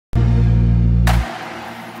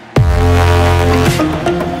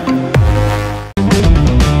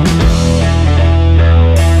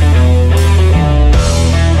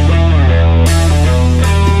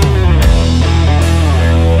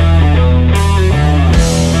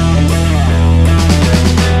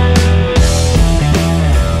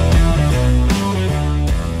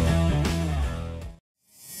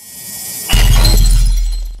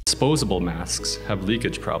Disposable masks have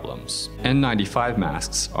leakage problems. N95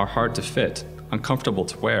 masks are hard to fit, uncomfortable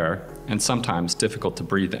to wear, and sometimes difficult to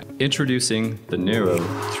breathe in. Introducing the Neuro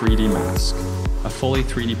 3D mask, a fully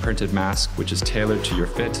 3D printed mask which is tailored to your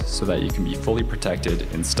fit so that you can be fully protected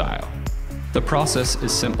in style. The process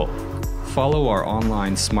is simple. Follow our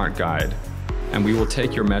online smart guide, and we will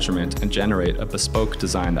take your measurement and generate a bespoke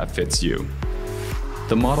design that fits you.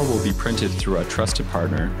 The model will be printed through our trusted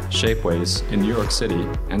partner, Shapeways, in New York City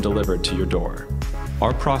and delivered to your door.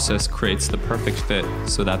 Our process creates the perfect fit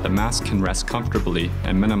so that the mask can rest comfortably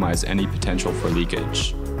and minimize any potential for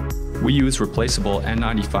leakage. We use replaceable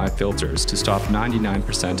N95 filters to stop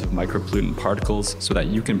 99% of micropollutant particles so that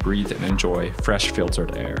you can breathe and enjoy fresh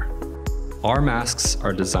filtered air. Our masks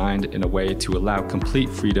are designed in a way to allow complete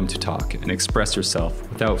freedom to talk and express yourself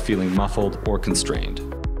without feeling muffled or constrained.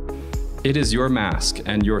 It is your mask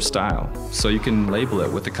and your style, so you can label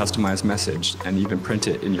it with a customized message and even print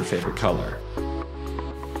it in your favorite color.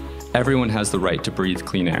 Everyone has the right to breathe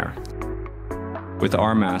clean air. With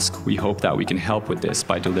our mask, we hope that we can help with this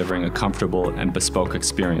by delivering a comfortable and bespoke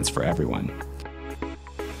experience for everyone.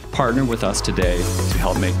 Partner with us today to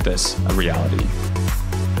help make this a reality.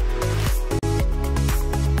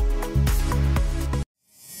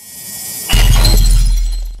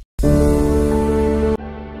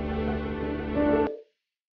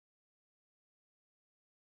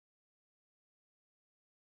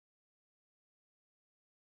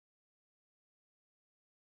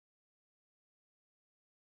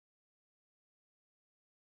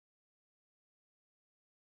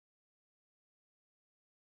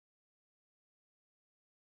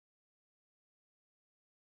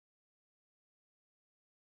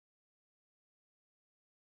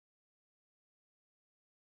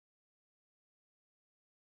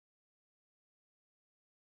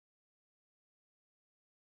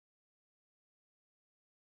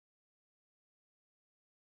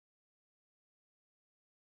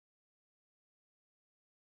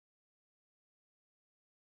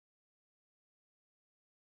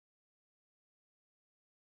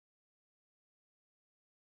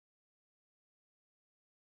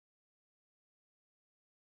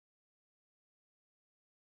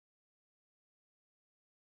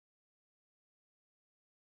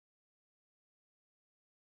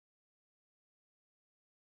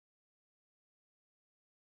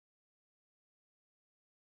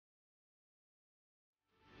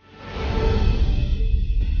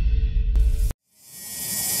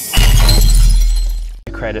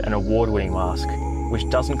 Created an award-winning mask, which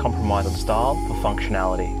doesn't compromise on style or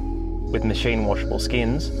functionality. With machine washable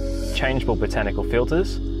skins, changeable botanical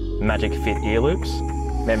filters, magic fit ear loops,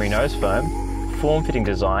 memory nose foam, form-fitting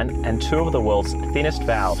design, and two of the world's thinnest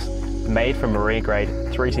valves made from marine-grade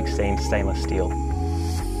 316 stainless steel.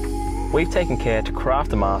 We've taken care to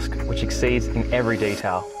craft a mask which exceeds in every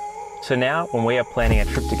detail. So now, when we are planning a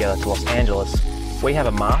trip together to Los Angeles, we have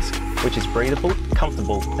a mask which is breathable,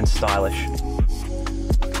 comfortable, and stylish.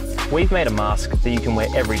 We've made a mask that you can wear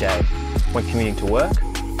every day, when commuting to work,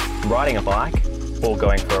 riding a bike, or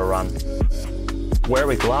going for a run. Wear it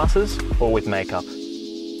with glasses or with makeup.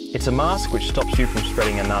 It's a mask which stops you from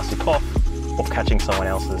spreading a nasty cough or catching someone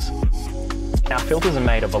else's. Our filters are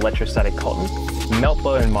made of electrostatic cotton,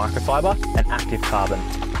 melt-blown microfiber, and active carbon,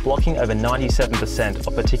 blocking over 97%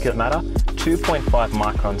 of particulate matter, 2.5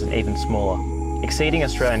 microns and even smaller. Exceeding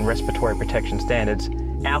Australian respiratory protection standards,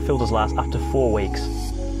 our filters last up to 4 weeks.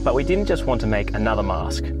 But we didn't just want to make another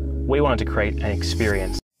mask. We wanted to create an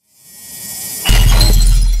experience.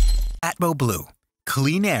 Atmo Blue,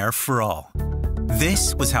 clean air for all.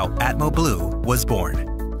 This was how Atmo Blue was born.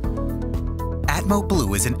 Atmo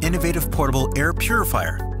Blue is an innovative portable air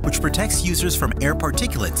purifier which protects users from air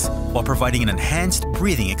particulates while providing an enhanced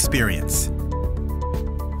breathing experience.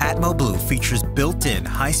 Atmo Blue features built-in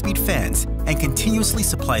high-speed fans and continuously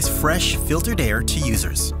supplies fresh, filtered air to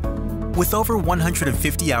users. With over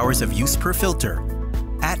 150 hours of use per filter,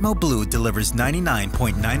 Atmo Blue delivers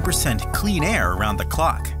 99.9% clean air around the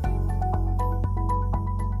clock.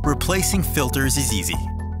 Replacing filters is easy.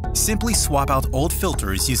 Simply swap out old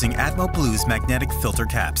filters using Atmo Blue's magnetic filter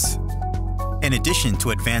caps. In addition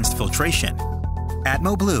to advanced filtration,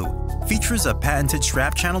 Atmo Blue features a patented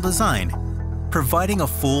strap channel design, providing a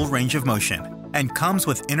full range of motion, and comes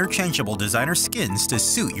with interchangeable designer skins to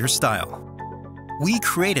suit your style. We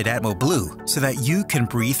created Atmo Blue so that you can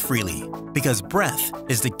breathe freely, because breath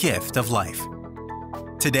is the gift of life.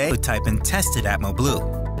 Today, type and tested Atmo Blue.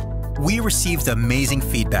 We received amazing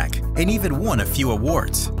feedback and even won a few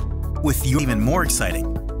awards. With you even more exciting,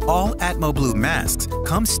 all Atmo Blue masks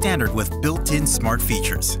come standard with built-in smart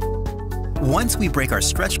features. Once we break our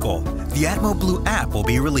stretch goal, the Atmo Blue app will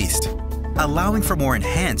be released, allowing for more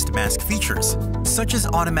enhanced mask features, such as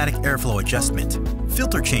automatic airflow adjustment,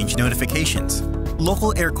 filter change notifications,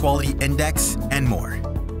 local air quality index, and more.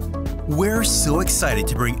 We're so excited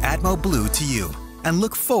to bring Atmo Blue to you and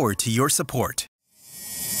look forward to your support.